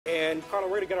And Carla,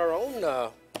 we're going to get our own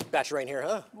batch of rain here,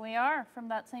 huh? We are from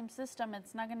that same system.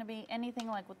 It's not going to be anything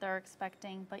like what they're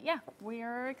expecting. But yeah, we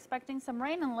are expecting some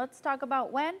rain, and let's talk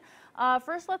about when.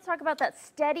 First, let's talk about that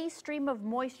steady stream of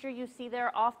moisture you see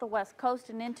there off the west coast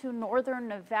and into northern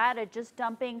Nevada, just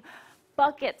dumping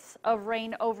buckets of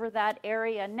rain over that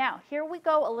area. Now, here we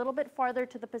go a little bit farther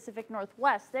to the Pacific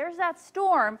Northwest. There's that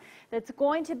storm that's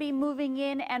going to be moving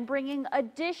in and bringing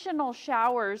additional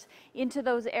showers into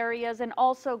those areas and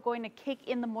also going to kick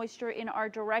in the moisture in our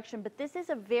direction. But this is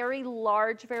a very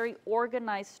large, very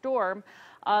organized storm.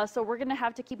 So we're going to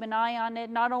have to keep an eye on it,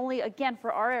 not only, again,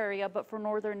 for our area, but for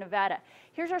northern Nevada.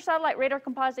 Here's our satellite radar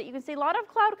composite. You can see a lot of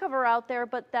cloud cover out there,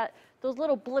 but those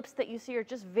little blips that you see are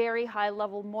just very high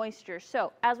level moisture.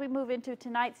 So as we move into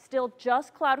tonight, still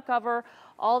just cloud cover.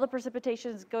 All the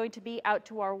precipitation is going to be out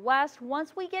to our west.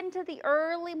 Once we get into the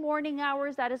early morning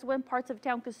hours, that is when parts of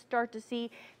town could start to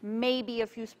see maybe a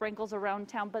few sprinkles around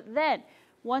town. But then,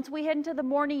 once we head into the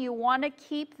morning, you want to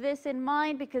keep this in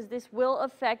mind because this will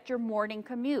affect your morning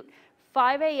commute.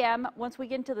 5 a.m., once we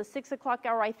get into the 6 o'clock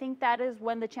hour, I think that is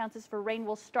when the chances for rain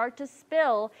will start to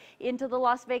spill into the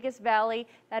Las Vegas Valley.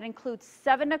 That includes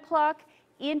 7 o'clock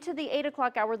into the 8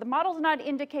 o'clock hour. The model's not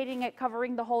indicating it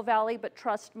covering the whole valley, but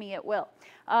trust me, it will.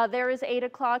 There is 8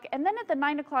 o'clock, and then at the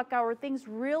 9 o'clock hour, things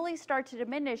really start to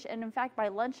diminish, and in fact, by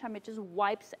lunchtime, it just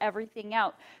wipes everything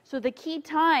out. So the key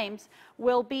times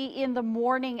will be in the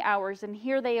morning hours, and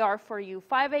here they are for you.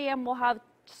 5 a.m. will have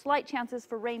slight chances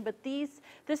for rain, but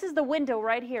this is the window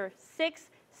right here, 6,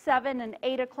 7, and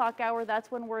 8 o'clock hour. That's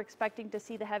when we're expecting to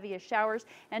see the heaviest showers,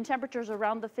 and temperatures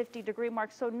around the 50-degree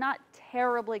mark, so not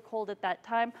terribly cold at that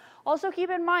time. Also keep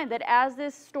in mind that as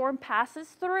this storm passes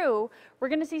through, we're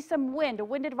going to see some wind. A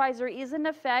wind advisory is in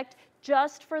effect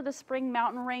just for the Spring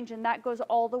Mountain Range, and that goes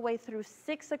all the way through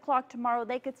 6 o'clock tomorrow.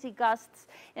 They could see gusts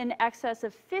in excess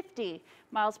of 50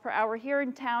 miles per hour. Here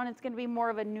in town, it's going to be more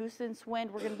of a nuisance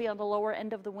wind. We're going to be on the lower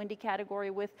end of the windy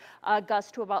category with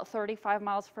gusts to about 35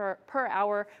 miles per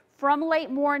hour from late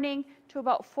morning to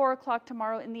about 4 o'clock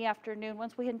tomorrow in the afternoon.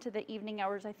 Once we head into the evening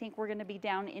hours, I think we're going to be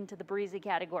down into the breezy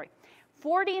category.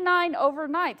 49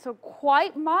 overnight, so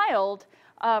quite mild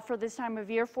for this time of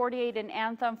year. 48 in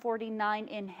Anthem, 49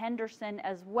 in Henderson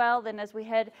as well. Then as we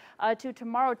head to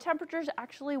tomorrow, temperatures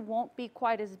actually won't be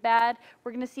quite as bad.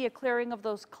 We're going to see a clearing of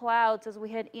those clouds as we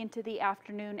head into the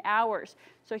afternoon hours.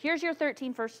 So here's your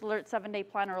 13 First Alert 7-day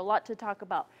planner. A lot to talk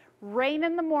about. Rain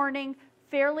in the morning,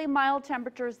 fairly mild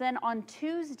temperatures. Then on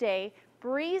Tuesday,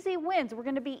 breezy winds. We're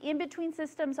going to be in between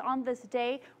systems on this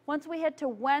day. Once we head to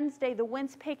Wednesday, the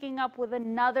wind's picking up with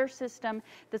another system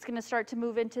that's going to start to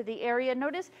move into the area.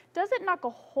 Notice, doesn't knock a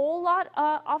whole lot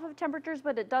off of temperatures,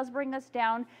 but it does bring us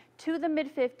down to the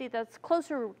mid-50s. That's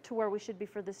closer to where we should be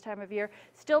for this time of year.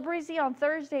 Still breezy on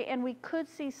Thursday, and we could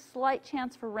see slight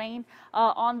chance for rain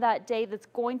on that day. That's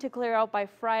going to clear out by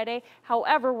Friday.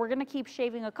 However, we're going to keep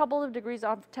shaving a couple of degrees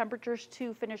off temperatures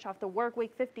to finish off the work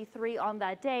week, 53 on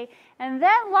that day. And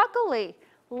then, luckily,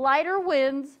 lighter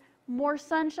winds, more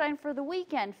sunshine for the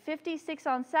weekend, 56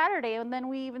 on Saturday, and then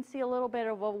we even see a little bit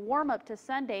of a warm-up to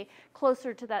Sunday,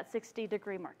 closer to that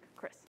 60-degree mark. Chris.